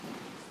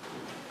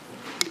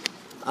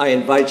I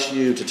invite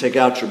you to take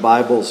out your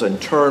Bibles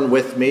and turn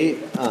with me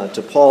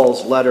to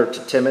Paul's letter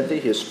to Timothy,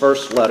 his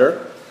first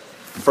letter,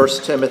 1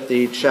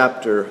 Timothy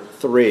chapter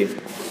 3.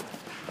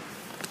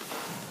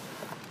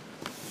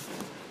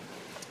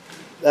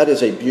 That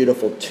is a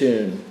beautiful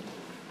tune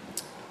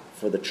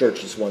for the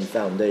church's one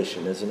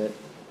foundation, isn't it?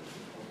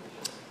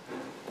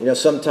 You know,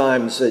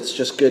 sometimes it's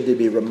just good to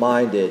be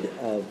reminded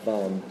of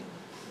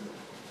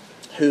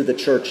who the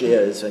church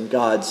is and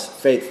God's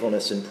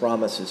faithfulness and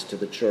promises to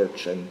the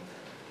church, and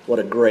what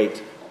a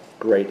great,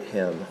 great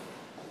hymn.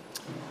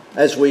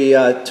 As we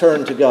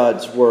turn to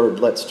God's word,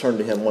 let's turn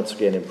to him once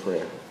again in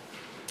prayer.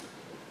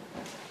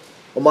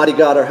 Almighty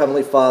God, our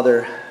Heavenly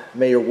Father,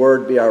 may your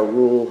word be our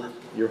rule,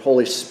 your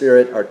Holy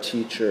Spirit our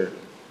teacher,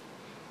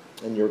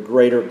 and your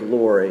greater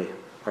glory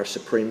our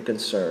supreme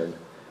concern,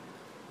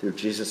 through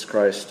Jesus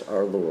Christ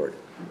our Lord.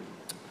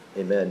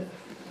 Amen.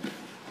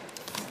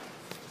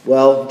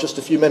 Well, just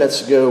a few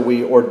minutes ago,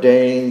 we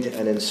ordained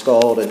and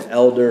installed an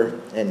elder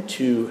and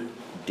 2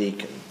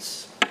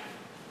 deacons.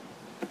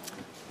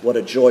 What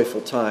a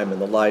joyful time in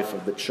the life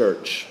of the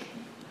church.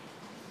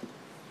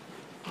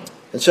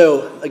 And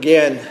so,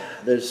 again,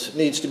 there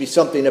needs to be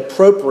something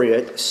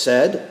appropriate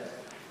said.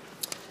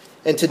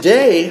 And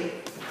today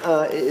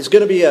is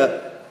going to be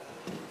a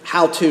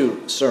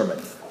how-to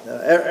sermon.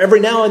 Every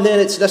now and then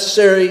it's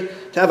necessary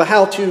to have a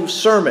how-to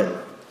sermon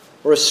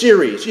or a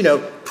series,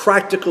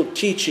 practical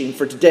teaching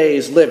for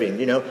today's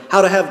living,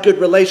 how to have good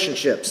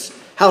relationships,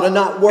 how to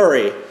not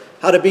worry,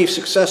 how to be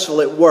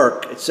successful at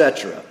work,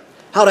 etc.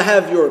 How to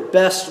have your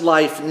best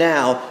life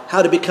now,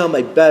 how to become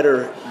a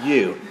better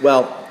you.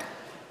 Well,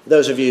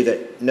 those of you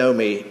that know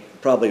me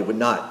probably would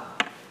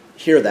not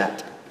hear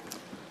that.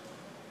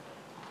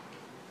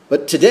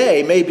 But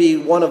today may be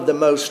one of the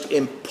most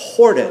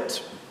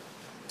important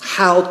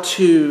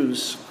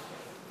how-tos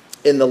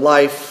in the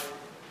life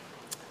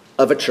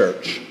of a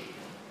church,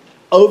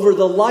 over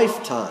the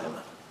lifetime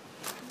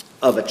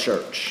of a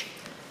church.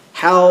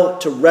 How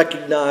to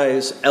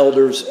recognize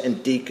elders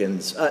and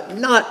deacons,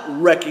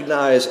 not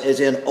recognize as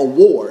in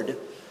award,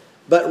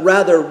 but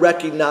rather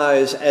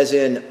recognize as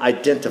in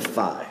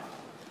identify.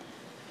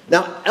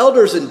 Now,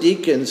 elders and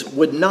deacons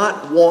would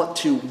not want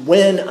to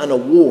win an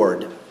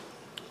award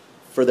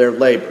for their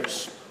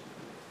labors,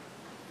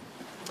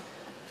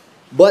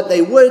 but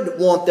they would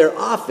want their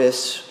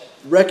office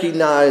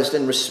recognized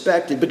and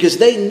respected because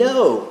they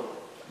know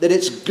that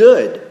it's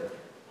good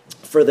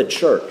for the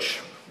church.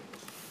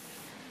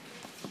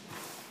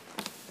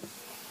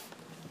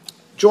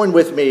 Join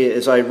with me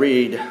as I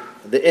read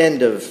the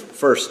end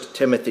of 1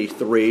 Timothy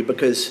 3,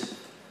 because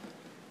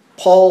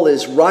Paul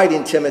is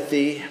writing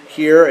Timothy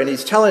here, and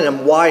he's telling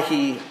him why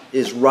he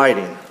is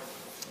writing.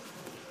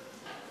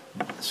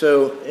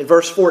 So in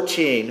verse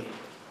 14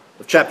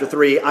 of chapter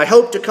 3, I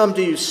hope to come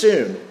to you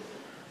soon,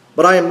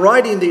 but I am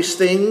writing these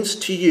things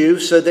to you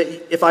so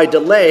that if I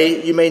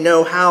delay, you may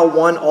know how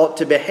one ought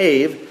to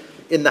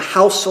behave in the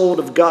household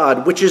of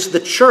God, which is the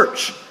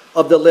church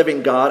of the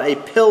living God, a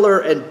pillar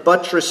and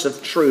buttress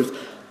of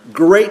truth.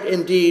 Great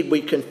indeed,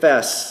 we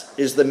confess,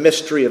 is the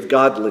mystery of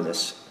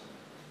godliness.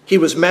 He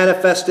was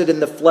manifested in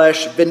the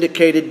flesh,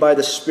 vindicated by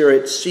the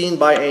Spirit, seen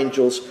by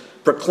angels,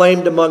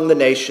 proclaimed among the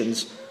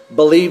nations,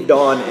 believed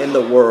on in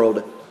the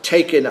world,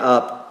 taken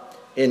up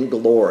in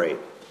glory.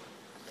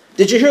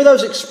 Did you hear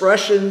those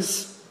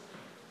expressions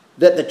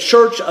that the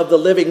church of the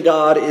living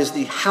God is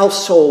the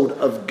household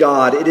of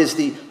God? It is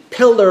the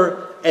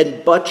pillar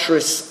and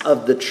buttress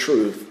of the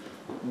truth.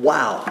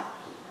 Wow.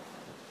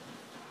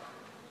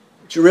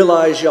 Did you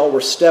realize y'all were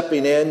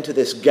stepping into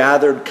this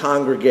gathered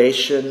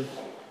congregation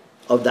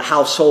of the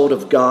household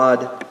of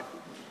God,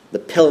 the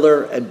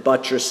pillar and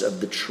buttress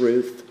of the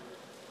truth?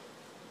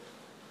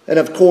 And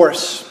of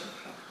course,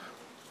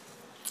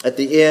 at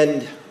the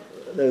end,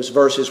 those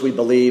verses we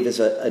believe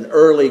is an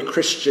early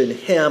Christian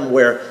hymn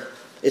where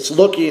it's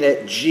looking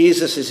at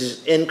Jesus as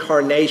his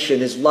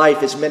incarnation, his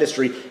life, his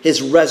ministry,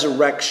 his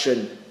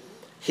resurrection,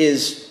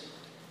 his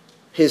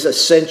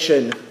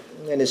ascension,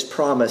 and his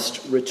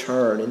promised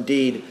return.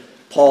 Indeed,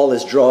 Paul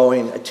is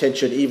drawing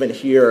attention even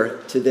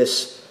here to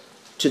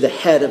the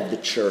head of the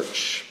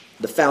church,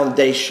 the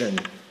foundation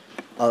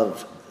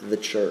of the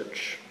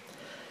church.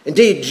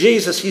 Indeed,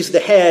 Jesus, he's the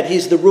head,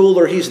 he's the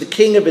ruler, he's the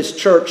king of his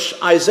church.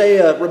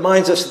 Isaiah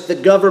reminds us that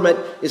the government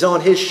is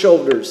on his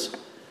shoulders.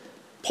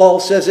 Paul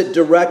says it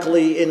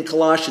directly in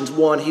Colossians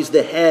 1, he's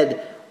the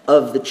head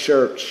of the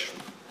church.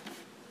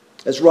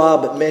 As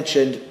Rob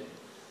mentioned,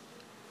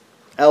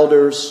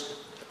 elders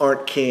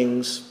aren't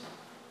kings.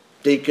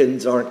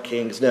 Deacons aren't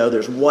kings. No,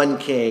 there's one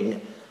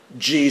king,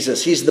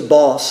 Jesus. He's the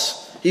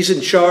boss. He's in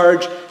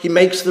charge. He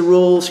makes the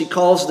rules. He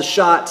calls the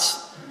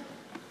shots.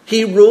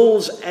 He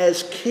rules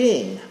as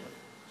king.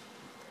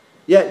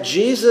 Yet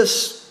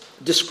Jesus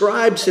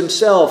describes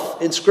himself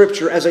in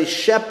Scripture as a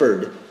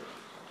shepherd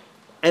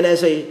and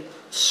as a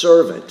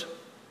servant.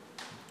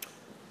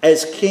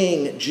 As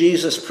king,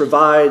 Jesus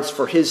provides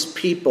for his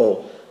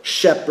people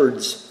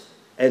shepherds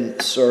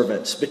and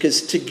servants,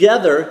 because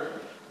together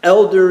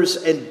elders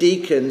and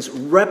deacons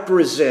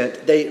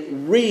represent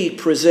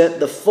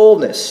the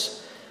fullness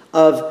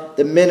of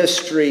the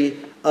ministry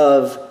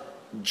of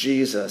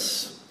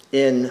Jesus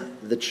in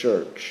the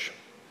church.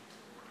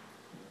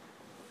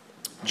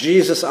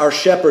 Jesus, our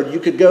shepherd. You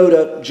could go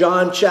to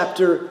John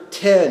chapter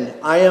 10.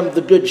 I am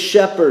the good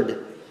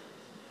shepherd.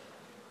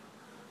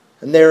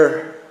 And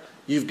there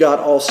you've got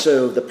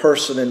also the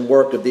person and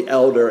work of the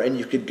elder. And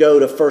you could go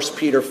to 1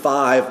 Peter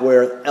 5,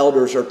 where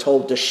elders are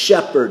told to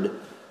shepherd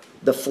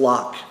the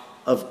flock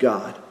of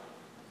God.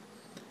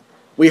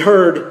 We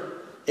heard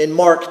in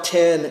Mark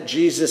 10,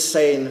 Jesus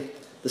saying,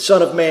 the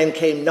Son of Man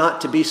came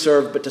not to be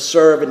served, but to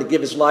serve and to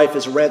give his life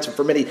as a ransom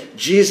for many.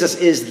 Jesus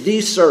is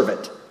the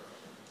servant.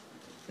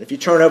 If you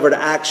turn over to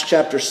Acts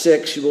chapter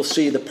 6, you will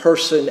see the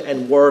person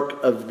and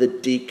work of the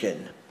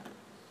deacon.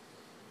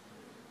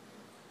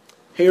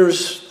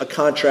 Here's a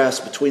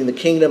contrast between the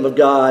kingdom of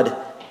God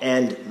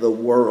and the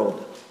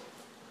world.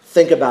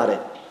 Think about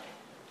it.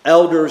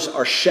 Elders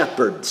are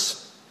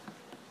shepherds.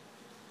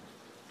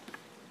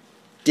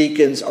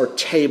 Deacons are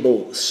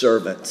table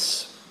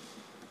servants.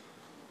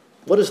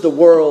 What does the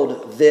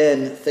world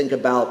then think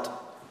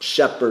about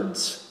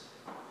shepherds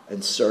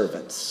and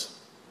servants?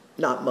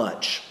 Not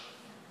much.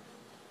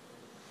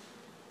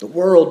 The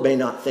world may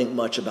not think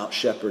much about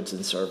shepherds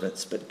and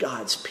servants, but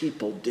God's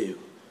people do.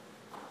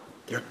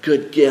 They're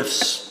good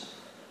gifts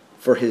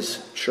for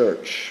his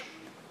church.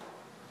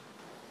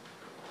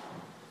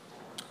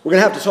 We're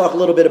going to have to talk a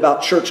little bit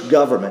about church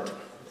government.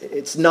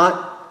 It's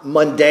not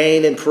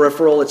mundane and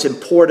peripheral. It's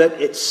important.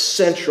 It's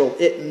central.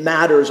 It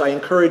matters. I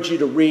encourage you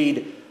to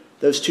read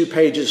those 2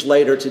 pages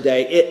later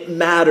today. It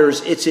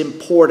matters. It's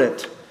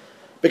important.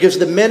 Because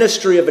the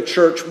ministry of a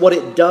church, what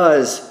it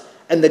does,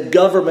 and the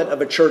government of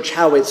a church,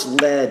 how it's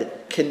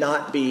led,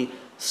 cannot be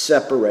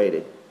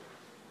separated.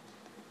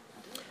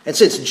 And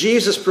since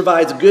Jesus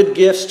provides good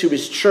gifts to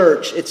his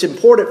church, it's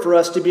important for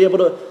us to be able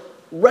to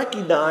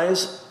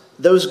recognize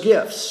those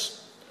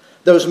gifts.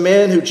 Those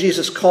men who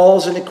Jesus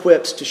calls and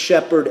equips to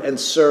shepherd and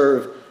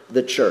serve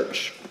the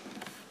church.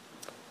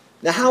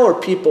 Now, how are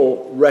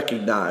people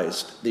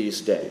recognized these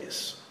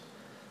days?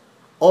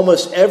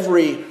 Almost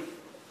every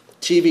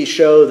TV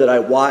show that I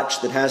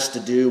watch that has to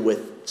do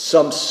with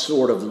some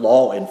sort of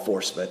law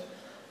enforcement,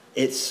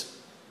 it's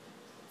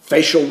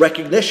facial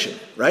recognition,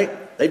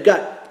 right? They've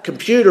got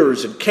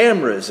computers and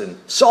cameras and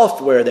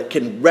software that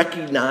can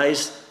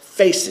recognize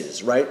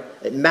faces, right?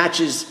 It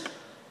matches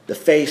the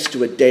face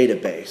to a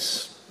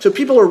database. So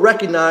people are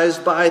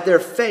recognized by their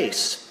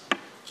face.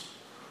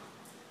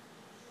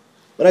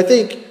 But I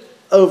think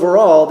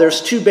overall,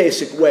 there's 2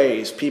 basic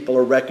ways people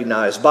are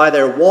recognized: by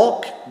their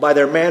walk, by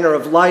their manner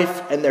of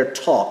life, and their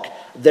talk,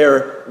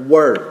 their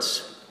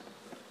words.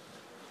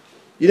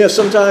 You know,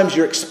 sometimes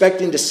you're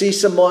expecting to see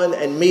someone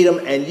and meet them,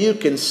 and you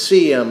can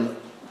see them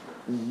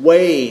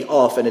way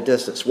off in a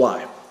distance.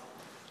 Why?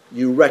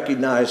 You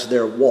recognize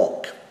their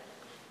walk,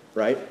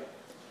 right?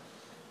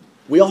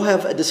 We all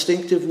have a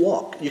distinctive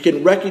walk. You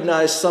can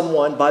recognize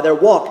someone by their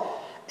walk,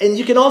 and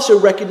you can also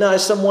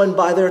recognize someone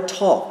by their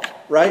talk,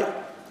 right?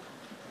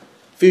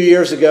 A few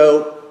years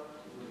ago,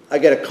 I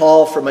get a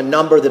call from a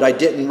number that I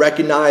didn't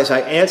recognize. I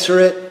answer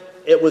it.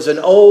 It was an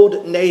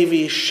old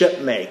Navy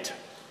shipmate.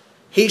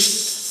 He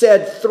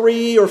said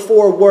 3 or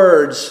 4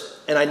 words,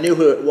 and I knew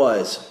who it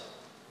was.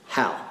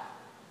 How?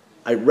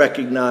 I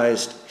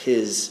recognized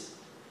his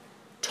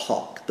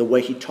talk, the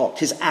way he talked,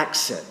 his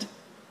accent.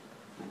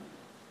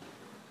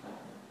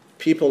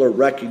 People are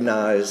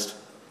recognized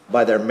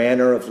by their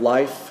manner of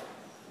life,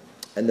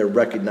 and they're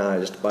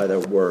recognized by their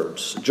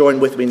words. Join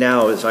with me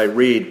now as I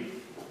read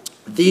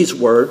these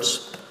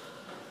words,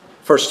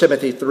 1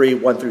 Timothy 3,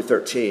 1 through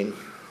 13.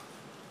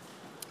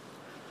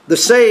 The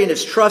saying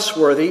is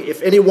trustworthy.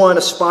 If anyone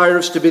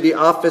aspires to the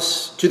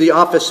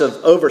office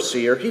of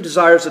overseer, he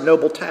desires a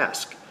noble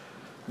task.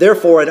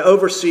 Therefore, an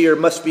overseer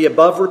must be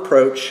above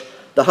reproach,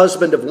 the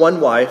husband of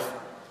one wife,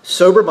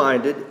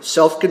 sober-minded,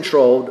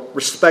 self-controlled,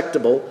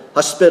 respectable,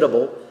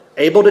 hospitable,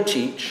 able to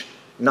teach,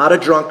 not a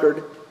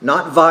drunkard,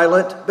 not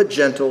violent but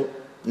gentle,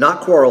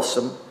 not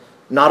quarrelsome,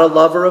 not a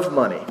lover of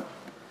money.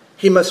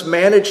 He must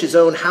manage his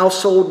own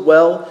household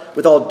well,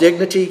 with all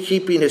dignity,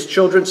 keeping his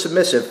children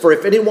submissive. For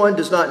if anyone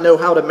does not know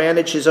how to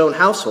manage his own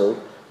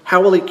household,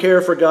 how will he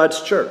care for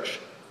God's church?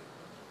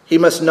 He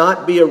must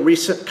not be a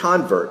recent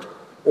convert,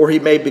 or he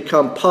may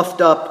become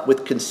puffed up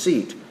with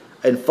conceit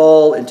and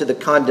fall into the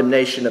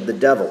condemnation of the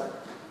devil.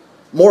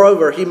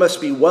 Moreover, he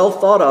must be well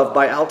thought of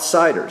by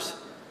outsiders,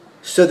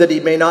 so that he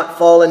may not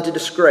fall into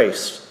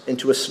disgrace,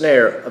 into a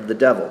snare of the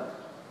devil.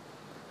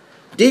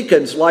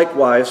 Deacons,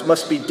 likewise,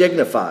 must be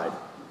dignified,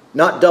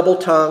 not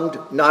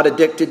double-tongued, not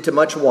addicted to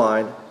much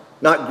wine,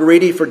 not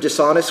greedy for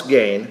dishonest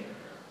gain.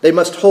 They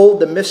must hold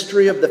the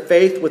mystery of the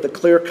faith with a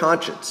clear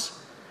conscience,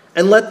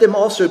 and let them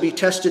also be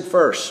tested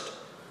first.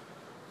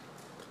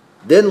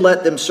 Then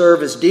let them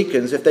serve as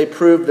deacons if they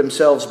prove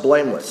themselves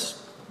blameless.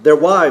 Their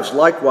wives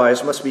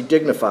likewise must be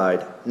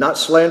dignified, not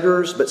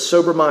slanderers, but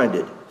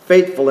sober-minded,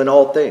 faithful in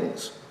all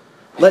things.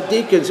 Let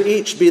deacons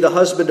each be the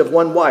husband of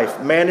one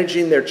wife,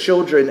 managing their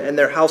children and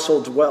their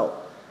households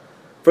well.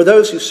 For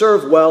those who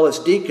serve well as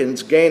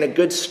deacons gain a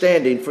good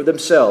standing for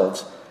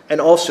themselves and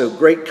also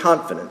great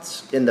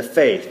confidence in the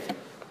faith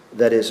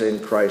that is in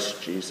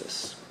Christ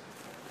Jesus.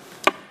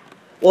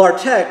 Well, our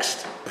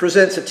text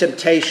presents a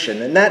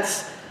temptation, and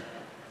that's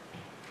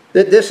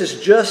that this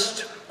is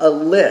just a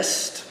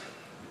list,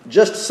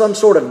 just some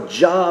sort of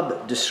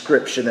job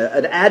description,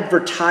 an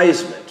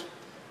advertisement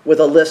with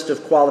a list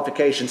of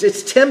qualifications.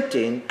 It's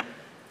tempting,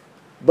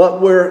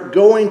 but we're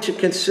going to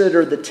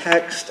consider the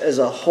text as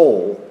a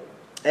whole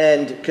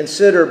and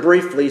consider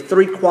briefly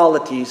three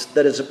qualities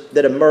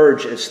that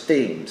emerge as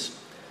themes.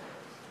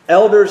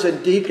 Elders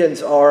and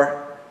deacons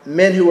are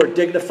men who are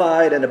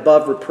dignified and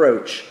above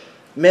reproach,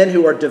 men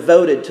who are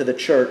devoted to the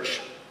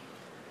church,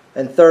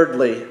 and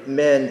thirdly,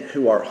 men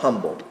who are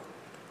humbled.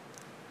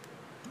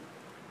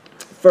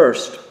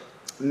 First,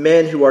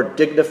 men who are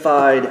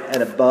dignified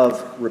and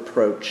above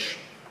reproach.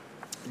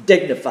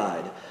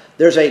 Dignified.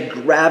 There's a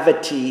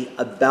gravity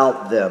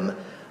about them.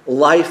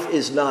 Life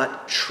is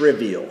not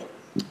trivial.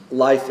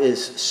 Life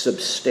is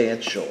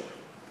substantial.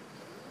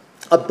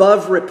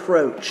 Above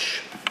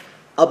reproach,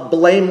 a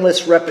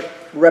blameless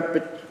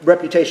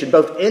reputation,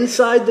 both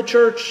inside the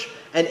church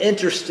and,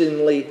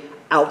 interestingly,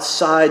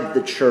 outside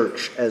the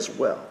church as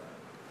well.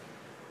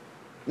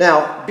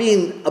 Now,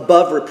 being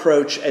above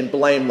reproach and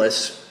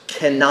blameless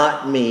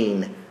cannot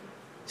mean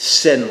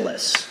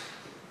sinless.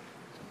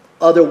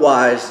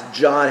 Otherwise,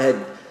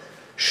 John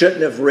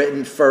shouldn't have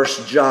written 1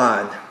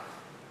 John,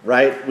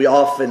 right? We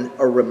often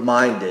are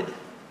reminded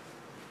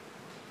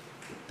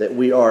that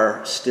we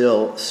are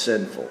still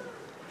sinful.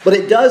 But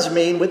it does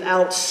mean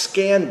without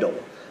scandal,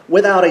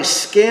 without a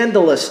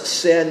scandalous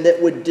sin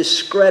that would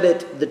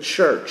discredit the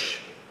church.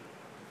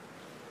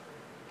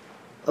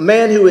 A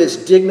man who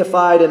is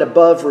dignified and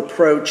above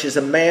reproach is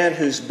a man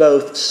who's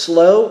both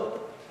slow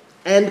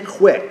and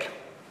quick.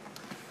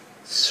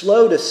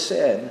 Slow to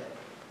sin,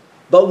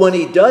 but when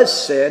he does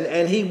sin,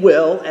 and he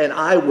will, and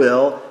I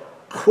will,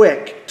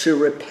 quick to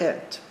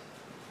repent.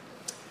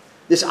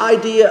 This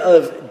idea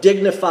of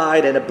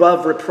dignified and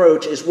above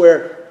reproach is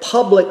where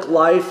public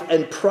life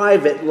and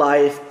private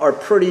life are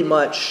pretty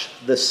much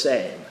the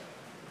same.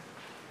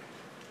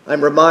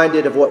 I'm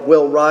reminded of what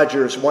Will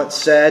Rogers once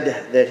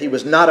said, that he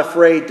was not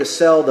afraid to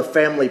sell the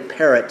family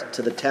parrot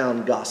to the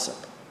town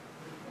gossip.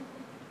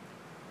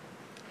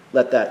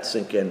 Let that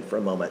sink in for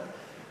a moment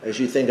as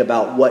you think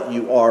about what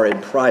you are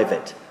in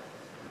private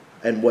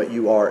and what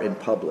you are in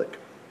public.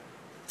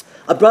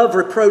 Above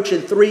reproach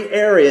in three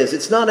areas.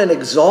 It's not an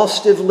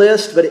exhaustive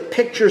list, but it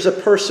pictures a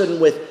person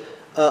with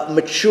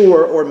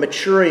mature or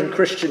maturing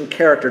Christian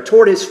character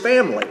toward his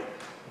family.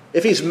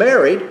 If he's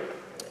married,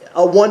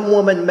 a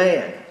one-woman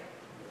man.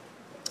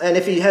 And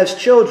if he has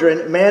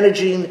children,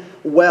 managing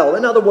well.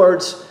 In other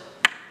words,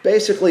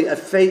 basically a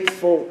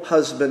faithful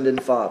husband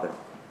and father.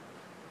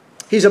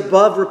 He's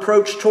above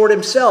reproach toward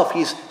himself.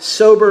 He's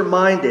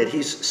sober-minded.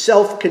 He's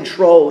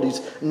self-controlled.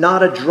 He's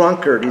not a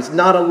drunkard. He's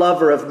not a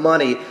lover of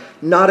money.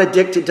 Not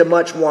addicted to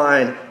much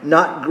wine.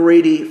 Not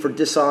greedy for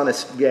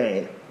dishonest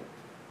gain.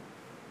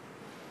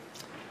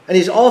 And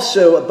he's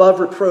also above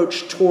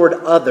reproach toward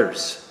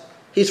others.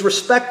 He's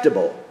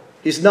respectable.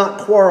 He's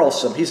not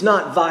quarrelsome. He's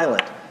not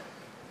violent.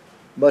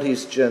 But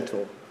he's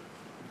gentle.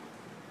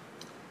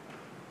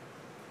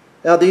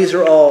 Now, these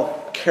are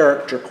all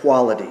character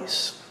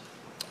qualities.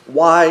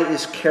 Why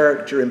is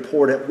character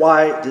important?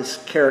 Why does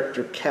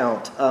character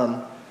count?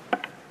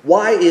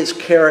 Why is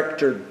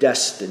character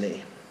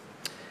destiny?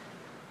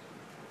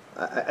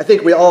 I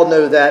think we all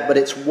know that, but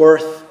it's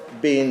worth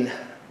being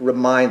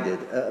reminded.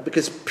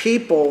 Because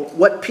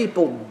what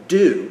people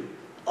do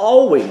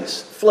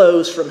always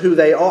flows from who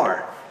they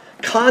are.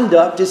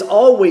 Conduct is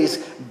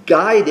always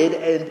guided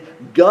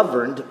and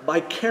governed by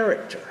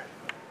character.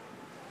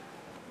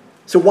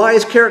 So why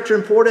is character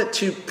important?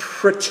 To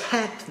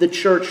protect the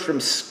church from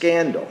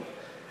scandal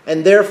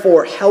and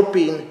therefore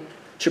helping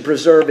to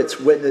preserve its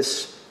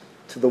witness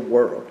to the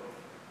world.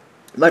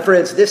 My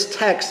friends, this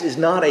text is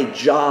not a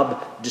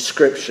job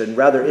description.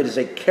 Rather, it is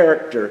a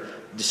character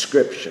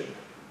description.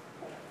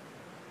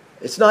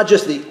 It's not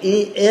just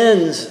the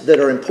ends that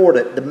are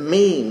important. The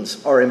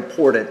means are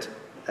important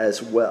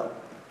as well.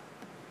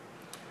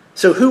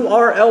 So who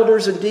are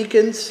elders and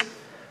deacons?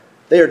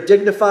 They are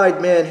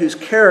dignified men whose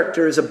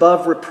character is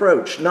above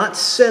reproach, not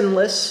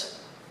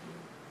sinless,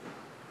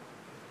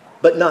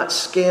 but not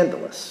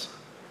scandalous.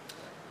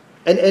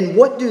 And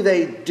what do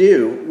they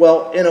do?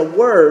 Well, in a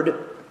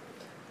word,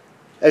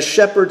 as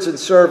shepherds and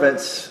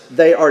servants,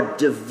 they are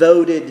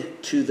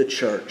devoted to the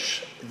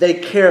church. They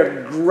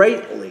care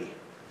greatly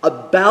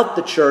about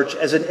the church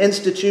as an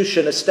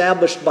institution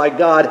established by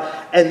God,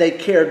 and they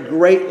care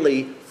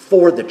greatly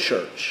for the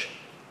church,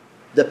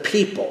 the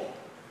people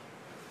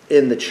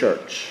in the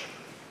church.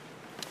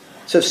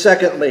 So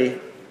secondly,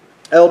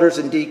 elders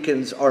and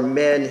deacons are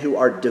men who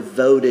are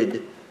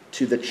devoted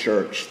to the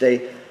church.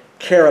 They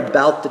care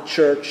about the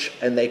church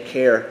and they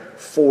care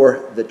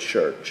for the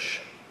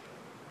church.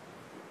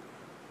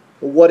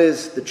 Well, what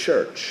is the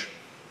church?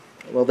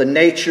 Well, the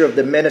nature of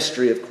the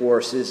ministry, of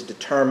course, is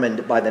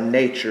determined by the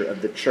nature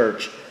of the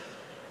church.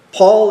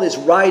 Paul is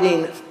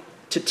writing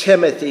to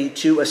Timothy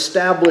to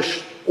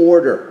establish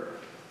order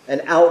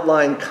and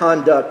outline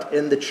conduct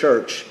in the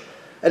church.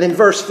 And in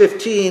verse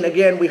 15,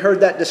 again, we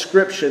heard that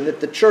description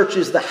that the church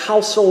is the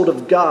household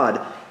of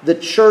God, the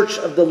church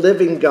of the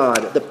living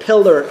God, the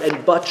pillar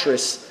and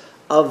buttress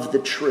of the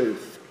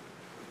truth.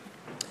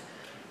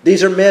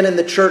 These are men in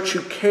the church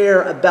who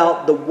care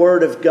about the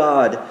Word of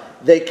God.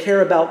 They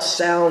care about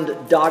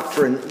sound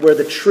doctrine where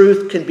the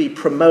truth can be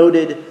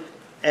promoted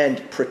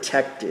and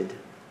protected.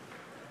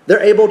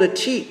 They're able to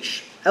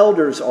teach.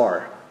 Elders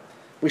are.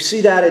 We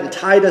see that in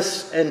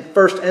Titus and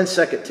 1st and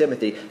 2nd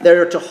Timothy. They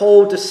are to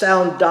hold to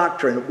sound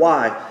doctrine.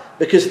 Why?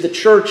 Because the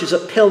church is a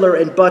pillar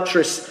and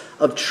buttress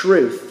of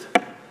truth.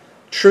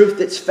 Truth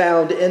that's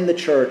found in the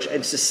church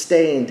and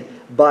sustained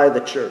by the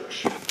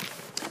church.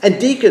 And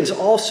deacons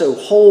also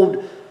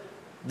hold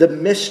the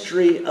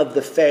mystery of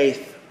the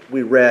faith,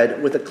 we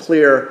read, with a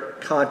clear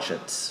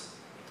conscience.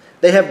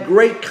 They have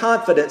great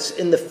confidence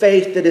in the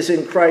faith that is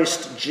in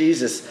Christ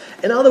Jesus.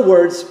 In other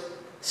words,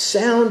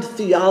 sound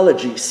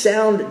theology,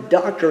 sound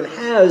doctrine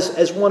has,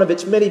 as one of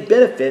its many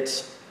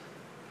benefits,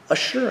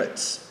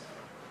 assurance,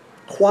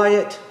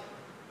 quiet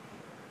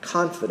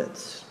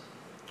confidence.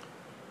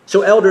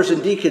 So elders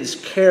and deacons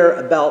care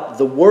about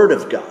the Word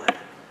of God.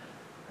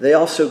 They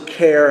also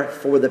care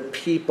for the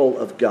people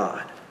of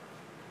God.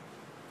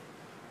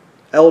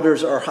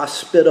 Elders are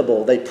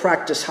hospitable. They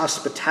practice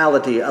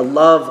hospitality, a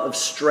love of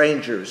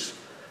strangers.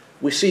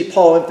 We see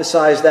Paul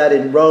emphasize that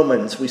in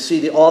Romans. We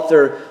see the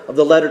author of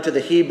the letter to the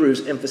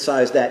Hebrews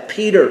emphasize that.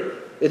 Peter,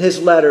 in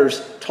his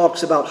letters,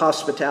 talks about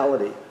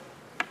hospitality.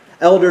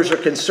 Elders are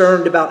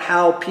concerned about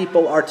how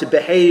people are to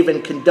behave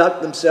and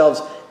conduct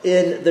themselves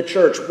in the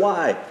church.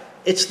 Why?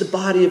 It's the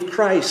body of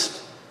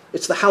Christ.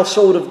 It's the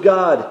household of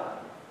God.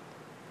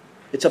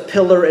 It's a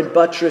pillar and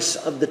buttress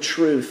of the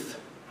truth.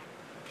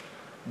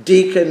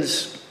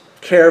 Deacons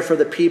care for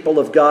the people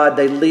of God.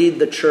 They lead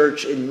the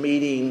church in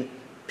meeting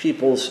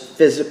people's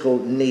physical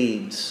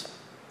needs.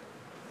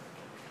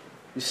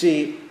 You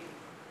see,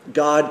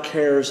 God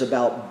cares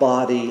about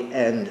body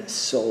and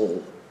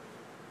soul.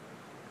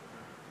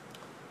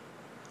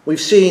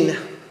 We've seen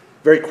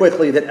very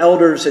quickly that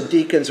elders and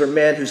deacons are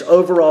men whose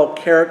overall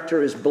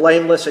character is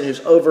blameless and whose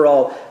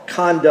overall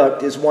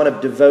conduct is one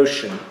of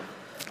devotion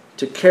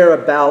to care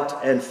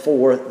about and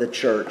for the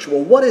church.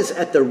 Well, what is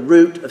at the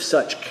root of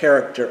such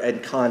character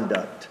and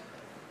conduct?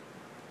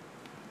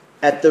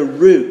 At the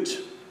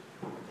root,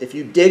 if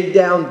you dig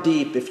down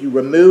deep, if you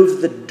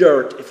remove the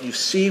dirt, if you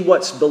see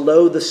what's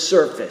below the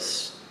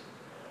surface,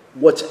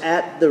 what's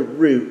at the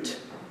root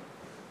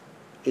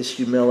is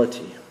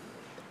humility.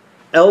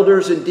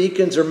 Elders and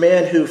deacons are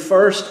men who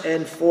first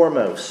and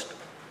foremost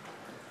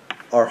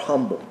are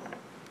humble.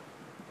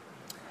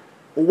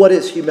 Well, what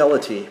is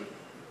humility?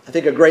 I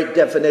think a great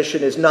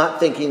definition is not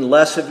thinking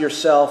less of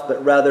yourself,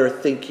 but rather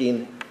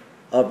thinking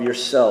of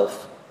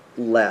yourself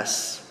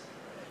less.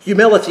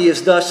 Humility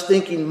is thus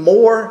thinking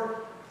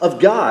more of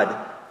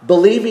God,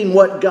 believing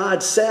what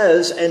God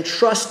says, and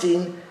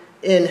trusting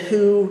in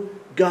who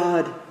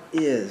God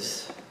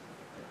is.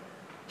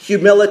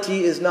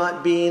 Humility is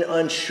not being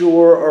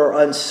unsure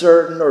or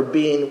uncertain or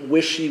being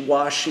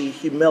wishy-washy.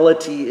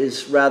 Humility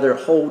is rather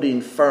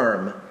holding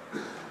firm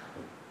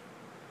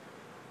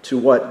to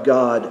what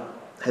God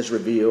has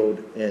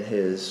revealed in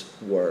His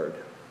Word.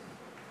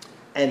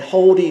 And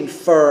holding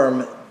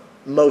firm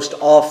most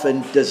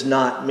often does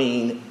not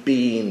mean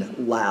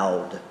being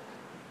loud.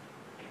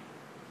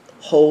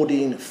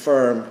 Holding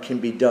firm can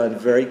be done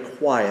very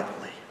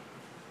quietly.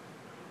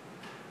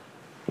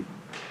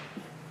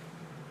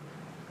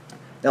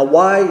 Now,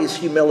 why is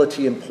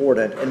humility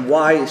important? And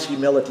why is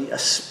humility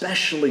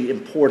especially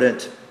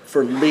important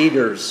for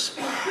leaders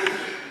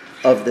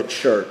of the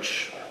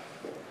church?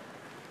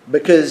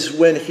 Because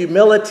when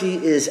humility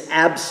is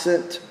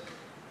absent,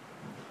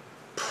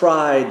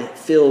 pride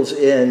fills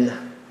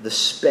in the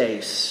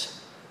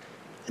space.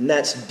 And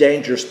that's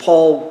dangerous.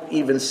 Paul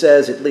even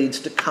says it leads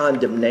to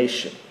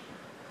condemnation.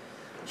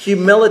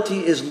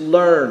 Humility is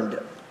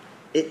learned.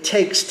 It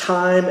takes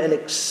time and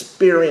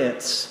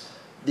experience.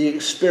 The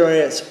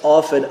experience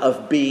often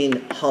of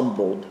being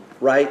humbled,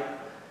 right?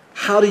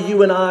 How do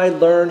you and I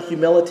learn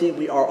humility?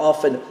 We are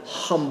often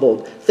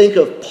humbled. Think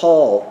of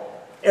Paul,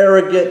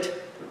 arrogant,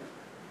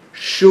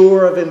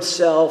 sure of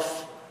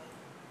himself.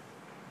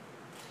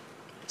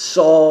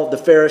 Saul, the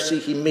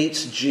Pharisee, he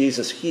meets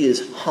Jesus. He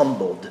is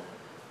humbled.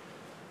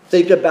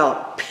 Think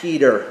about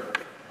Peter.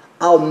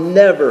 I'll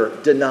never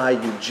deny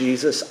you,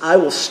 Jesus. I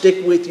will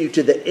stick with you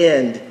to the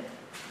end.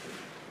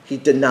 He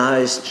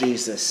denies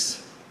Jesus.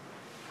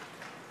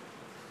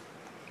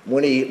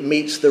 When he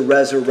meets the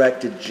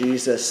resurrected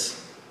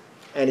Jesus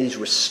and he's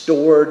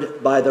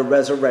restored by the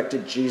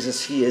resurrected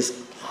Jesus, he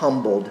is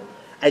humbled.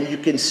 And you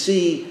can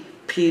see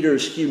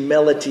Peter's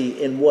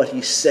humility in what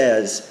he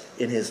says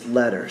in his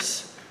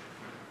letters.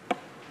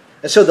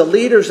 And so the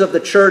leaders of the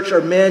church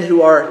are men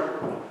who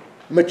are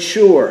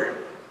mature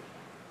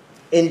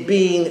in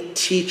being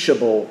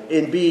teachable,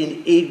 in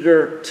being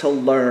eager to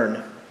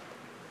learn.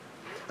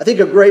 I think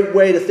a great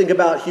way to think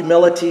about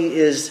humility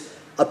is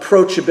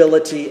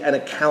approachability and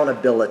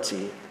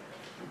accountability.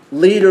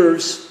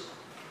 Leaders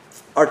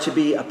are to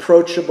be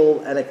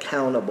approachable and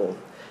accountable.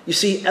 You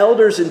see,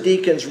 elders and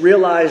deacons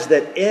realize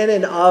that in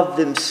and of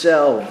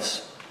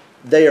themselves,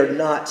 they are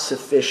not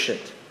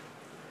sufficient,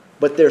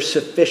 but their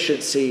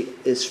sufficiency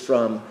is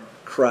from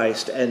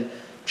Christ. And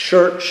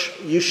church,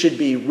 you should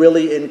be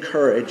really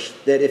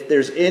encouraged that if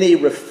there's any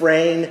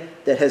refrain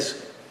that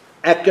has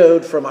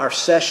echoed from our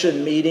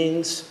session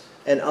meetings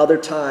and other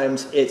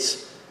times,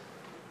 it's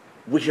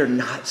we are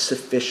not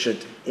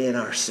sufficient in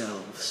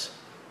ourselves,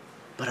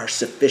 but our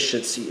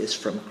sufficiency is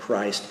from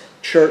Christ.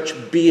 Church,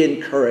 be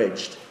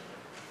encouraged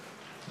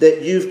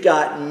that you've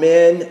got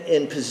men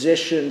in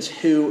positions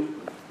who,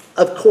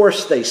 of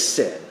course, they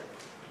sin.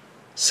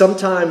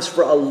 Sometimes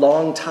for a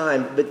long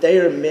time, but they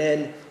are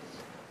men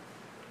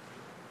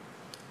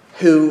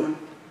who,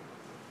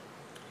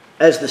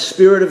 as the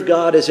Spirit of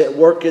God is at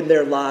work in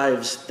their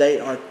lives, they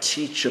are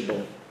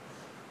teachable.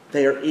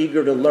 They are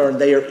eager to learn.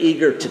 They are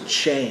eager to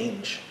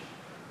change.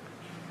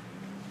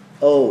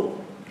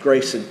 Oh,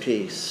 grace and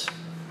peace.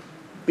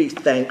 Be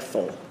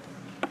thankful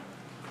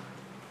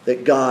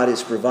that God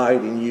is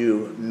providing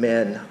you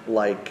men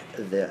like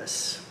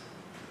this.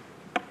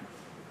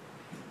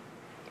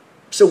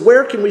 So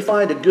where can we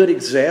find a good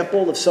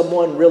example of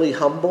someone really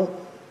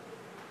humble?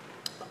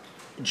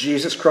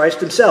 Jesus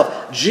Christ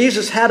himself.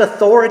 Jesus had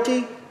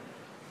authority,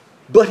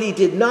 but he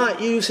did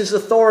not use his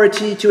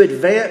authority to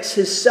advance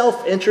his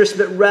self-interest,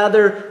 but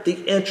rather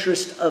the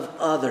interest of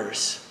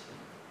others.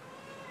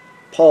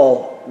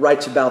 Paul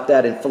writes about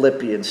that in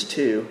Philippians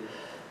 2.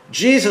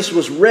 Jesus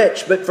was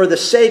rich, but for the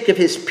sake of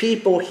his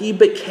people, he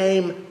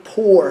became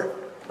poor.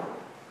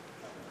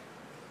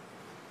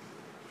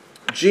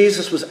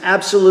 Jesus was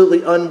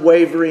absolutely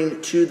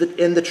unwavering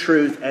in the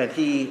truth, and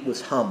he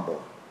was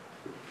humble.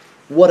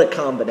 What a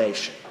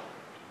combination.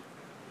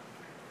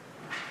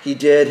 He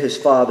did his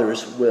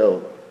Father's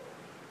will.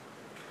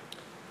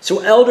 So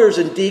elders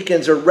and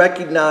deacons are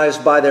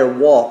recognized by their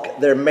walk,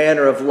 their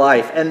manner of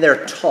life, and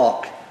their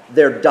talk,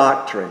 their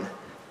doctrine.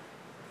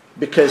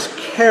 Because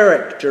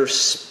character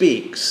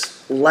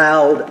speaks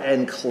loud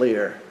and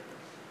clear.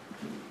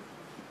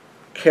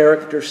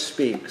 Character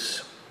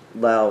speaks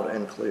loud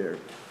and clear.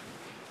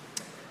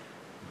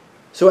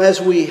 So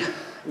as we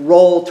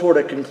roll toward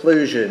a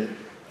conclusion,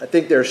 I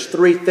think there's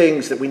three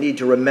things that we need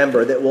to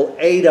remember that will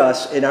aid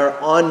us in our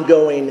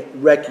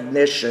ongoing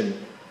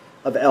recognition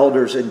of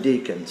elders and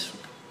deacons.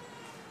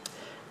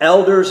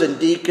 Elders and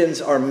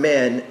deacons are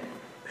men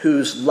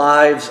whose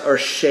lives are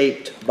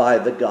shaped by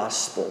the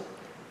gospel.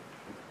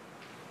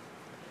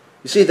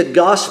 You see, the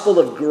gospel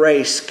of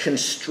grace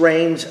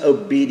constrains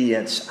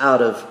obedience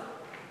out of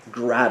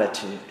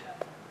gratitude.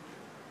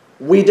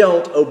 We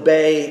don't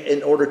obey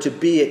in order to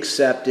be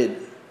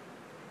accepted.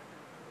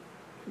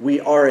 We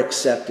are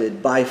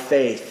accepted by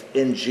faith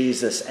in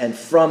Jesus, and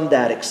from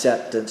that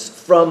acceptance,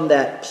 from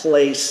that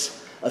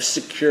place of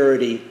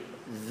security,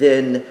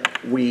 then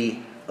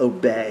we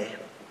obey.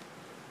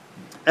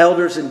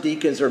 Elders and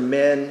deacons are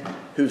men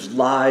whose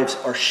lives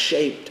are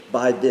shaped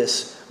by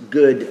this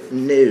good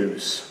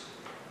news.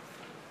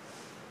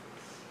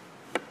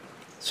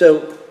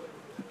 So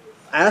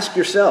ask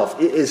yourself,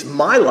 is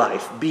my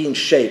life being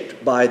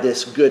shaped by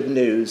this good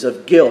news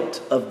of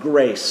guilt, of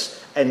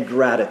grace, and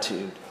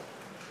gratitude?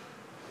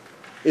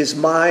 Is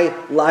my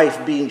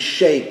life being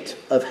shaped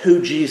of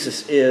who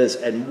Jesus is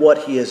and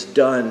what he has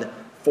done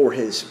for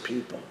his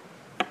people?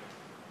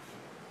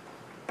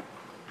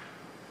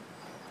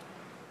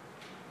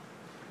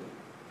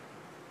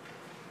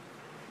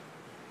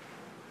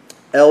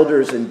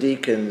 Elders and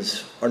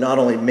deacons are not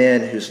only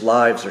men whose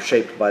lives are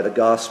shaped by the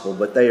gospel,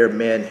 but they are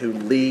men who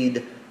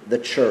lead the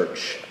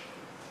church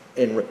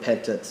in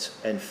repentance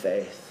and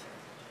faith.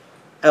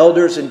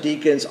 Elders and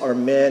deacons are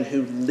men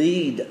who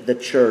lead the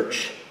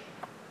church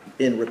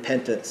in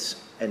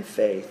repentance and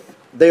faith.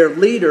 They are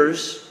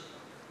leaders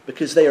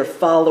because they are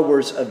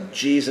followers of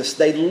Jesus.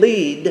 They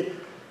lead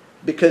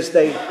because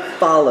they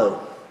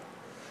follow.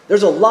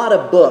 There's a lot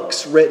of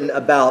books written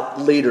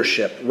about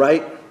leadership,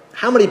 right?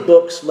 How many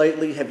books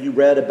lately have you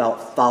read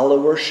about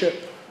followership?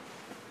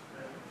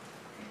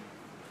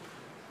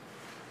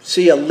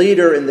 See, a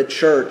leader in the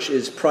church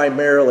is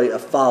primarily a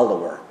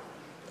follower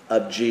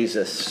of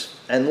Jesus.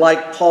 And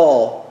like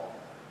Paul,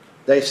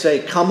 they say,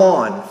 come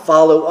on,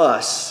 follow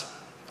us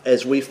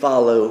as we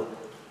follow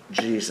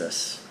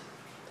Jesus.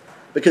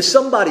 Because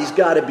somebody's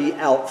got to be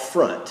out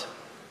front.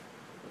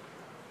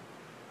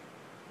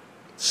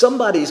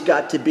 Somebody's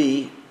got to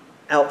be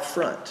out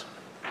front.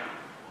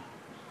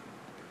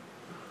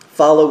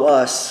 Follow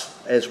us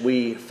as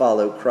we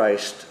follow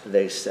Christ,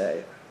 they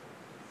say.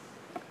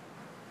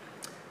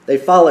 They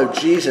follow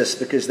Jesus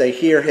because they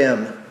hear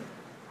him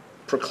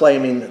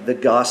proclaiming the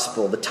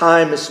gospel. The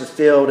time is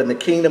fulfilled and the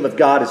kingdom of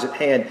God is at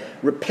hand.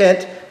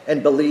 Repent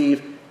and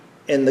believe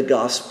in the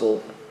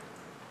gospel.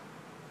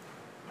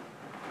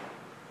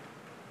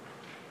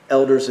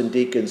 Elders and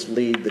deacons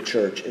lead the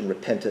church in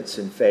repentance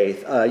and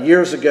faith.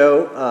 Years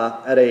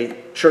ago, at a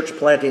church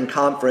planting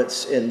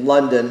conference in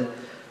London,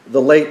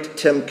 the late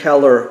Tim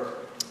Keller,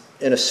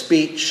 in a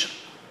speech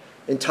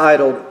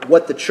entitled,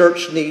 "What the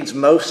Church Needs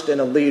Most in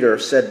a Leader,"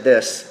 said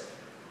this: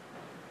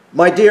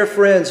 My dear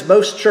friends,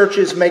 most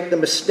churches make the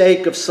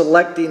mistake of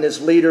selecting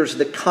as leaders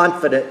the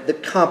confident, the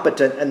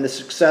competent, and the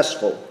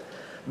successful.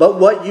 But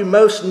what you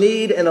most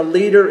need in a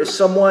leader is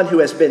someone who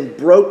has been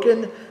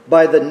broken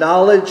by the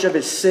knowledge of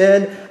his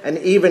sin and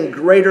even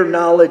greater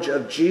knowledge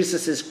of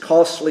Jesus'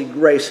 costly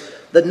grace.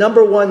 The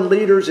number one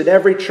leaders in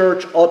every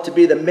church ought to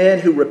be the men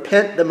who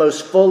repent the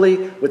most fully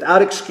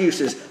without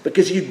excuses,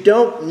 because you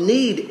don't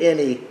need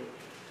any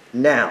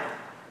now.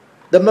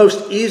 The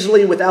most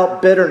easily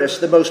without bitterness,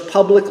 the most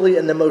publicly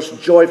and the most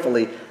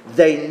joyfully.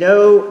 They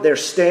know their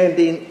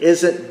standing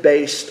isn't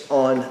based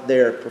on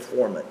their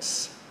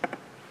performance.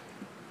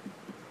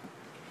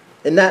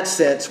 In that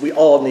sense, we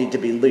all need to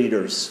be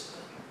leaders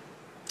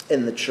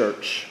in the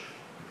church.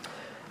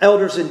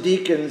 Elders and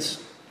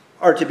deacons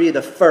are to be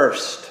the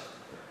first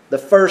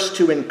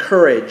to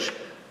encourage,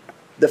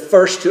 the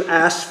first to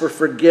ask for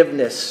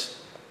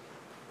forgiveness,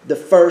 the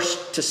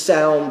first to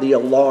sound the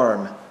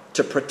alarm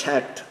to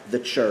protect the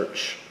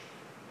church.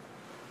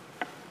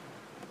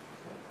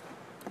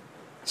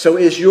 So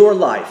is your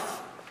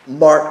life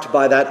marked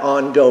by that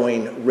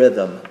ongoing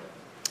rhythm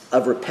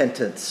of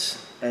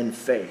repentance and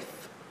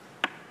faith?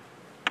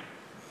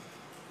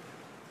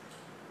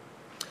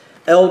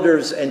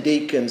 Elders and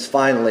deacons,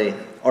 finally,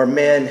 are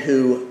men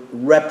who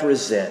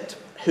represent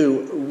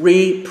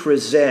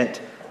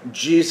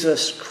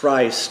Jesus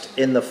Christ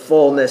in the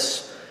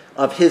fullness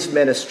of his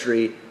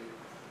ministry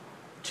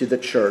to the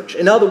church.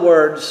 In other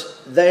words,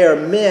 they are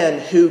men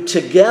who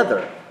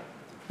together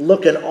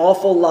look an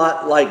awful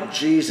lot like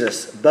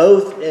Jesus,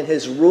 both in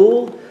his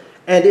rule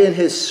and in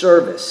his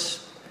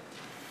service.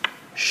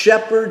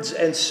 Shepherds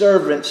and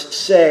servants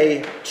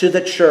say to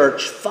the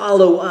church,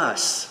 "Follow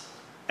us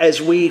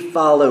as we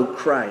follow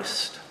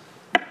Christ."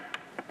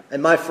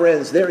 And my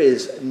friends, there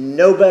is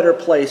no better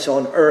place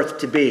on earth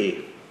to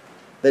be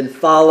than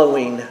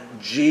following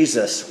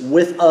Jesus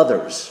with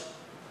others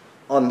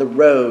on the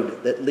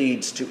road that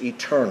leads to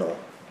eternal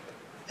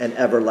and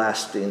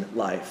everlasting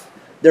life.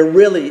 There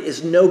really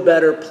is no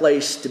better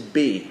place to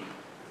be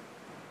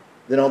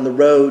than on the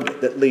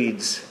road that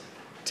leads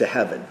to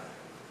heaven.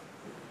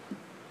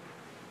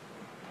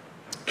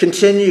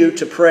 Continue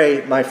to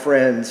pray, my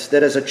friends,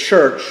 that as a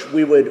church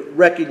we would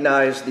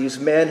recognize these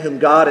men whom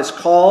God has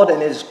called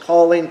and is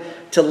calling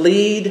to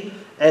lead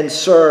and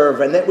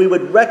serve, and that we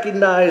would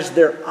recognize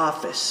their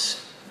office,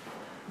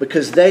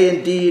 because they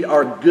indeed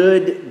are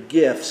good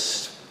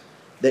gifts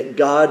that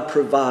God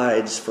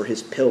provides for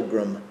his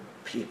pilgrim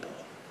people.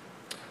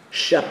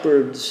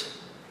 Shepherds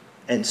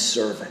and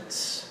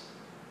servants,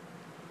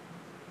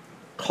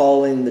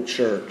 calling the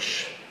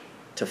church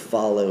to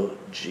follow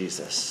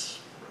Jesus.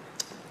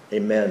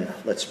 Amen.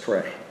 Let's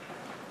pray.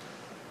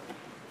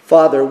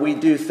 Father, we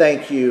do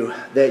thank you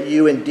that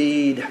you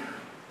indeed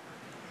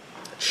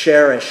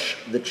cherish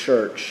the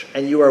church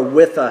and you are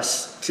with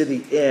us to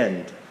the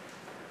end.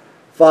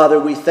 Father,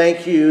 we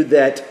thank you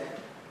that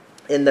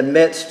in the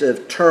midst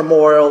of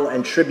turmoil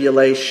and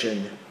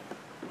tribulation,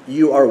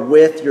 you are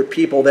with your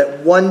people,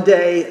 that one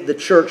day the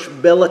church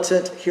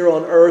militant here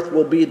on earth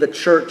will be the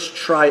church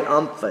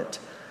triumphant.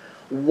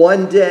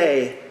 One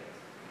day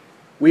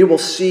we will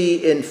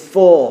see in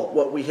full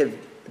what we have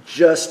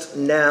just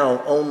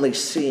now only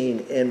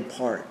seen in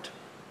part.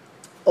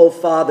 Oh,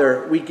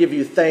 Father, we give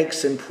you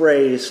thanks and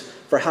praise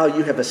for how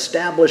you have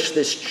established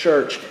this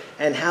church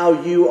and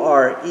how you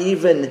are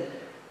even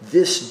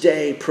this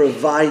day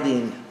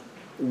providing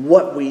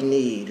what we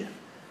need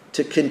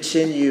to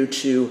continue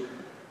to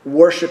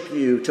worship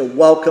you, to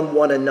welcome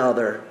one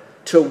another,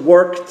 to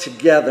work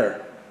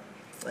together,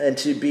 and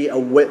to be a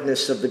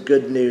witness of the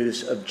good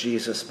news of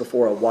Jesus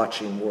before a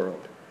watching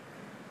world.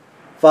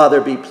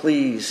 Father, be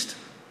pleased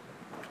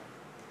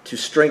to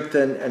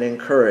strengthen and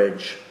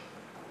encourage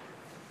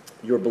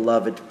your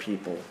beloved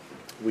people.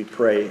 We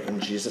pray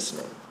in Jesus'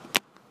 name.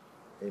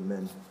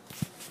 Amen.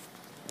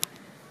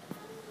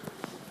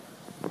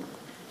 We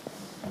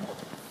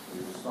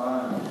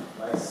respond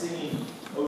by singing